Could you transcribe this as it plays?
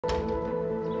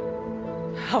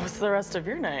How was the rest of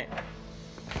your night?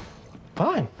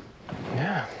 Fine.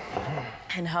 Yeah.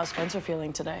 And how's Spencer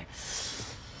feeling today?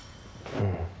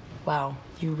 Wow,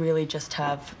 you really just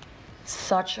have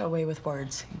such a way with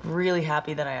words. Really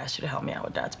happy that I asked you to help me out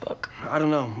with Dad's book. I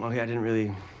don't know. Okay, I didn't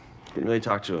really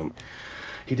talk to him.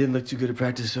 He didn't look too good at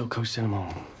practice, so Coach sent him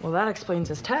home. Well, that explains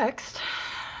his text.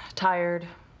 Tired,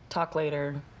 talk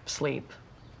later, sleep,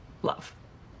 love.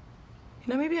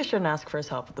 You know, maybe I shouldn't ask for his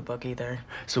help with the book either.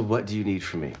 So what do you need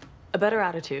from me? A better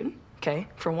attitude, okay,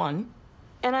 for one.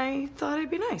 And I thought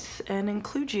I'd be nice and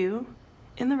include you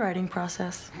in the writing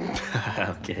process.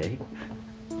 Okay.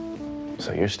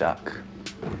 So you're stuck.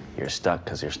 You're stuck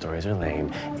because your stories are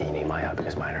lame, and you need my help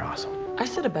because mine are awesome. I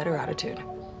said a better attitude.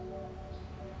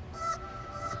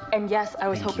 And yes, I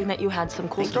was hoping that you had some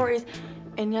cool stories.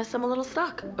 And yes, I'm a little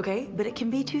stuck, okay? But it can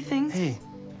be two things. Hey,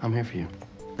 I'm here for you.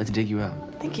 Let's dig you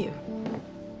out. Thank you.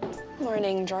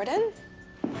 Morning, Jordan.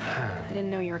 I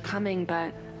didn't know you were coming,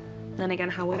 but then again,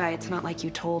 how would I? It's not like you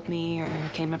told me or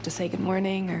came up to say good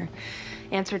morning or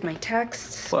answered my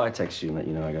texts. Well, I texted you and let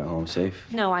you know I got home safe.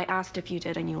 No, I asked if you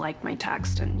did and you liked my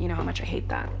text, and you know how much I hate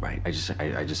that. Right, I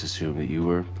just assumed that you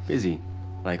were busy,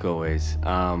 like always.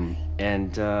 I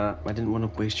didn't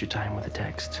want to waste your time with a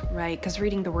text. Right, because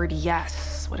reading the word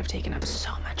yes would have taken up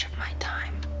so much of my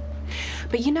time.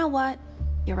 But you know what?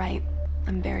 You're right.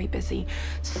 I'm very busy.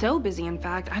 So busy, in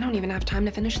fact, I don't even have time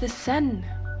to finish this sen.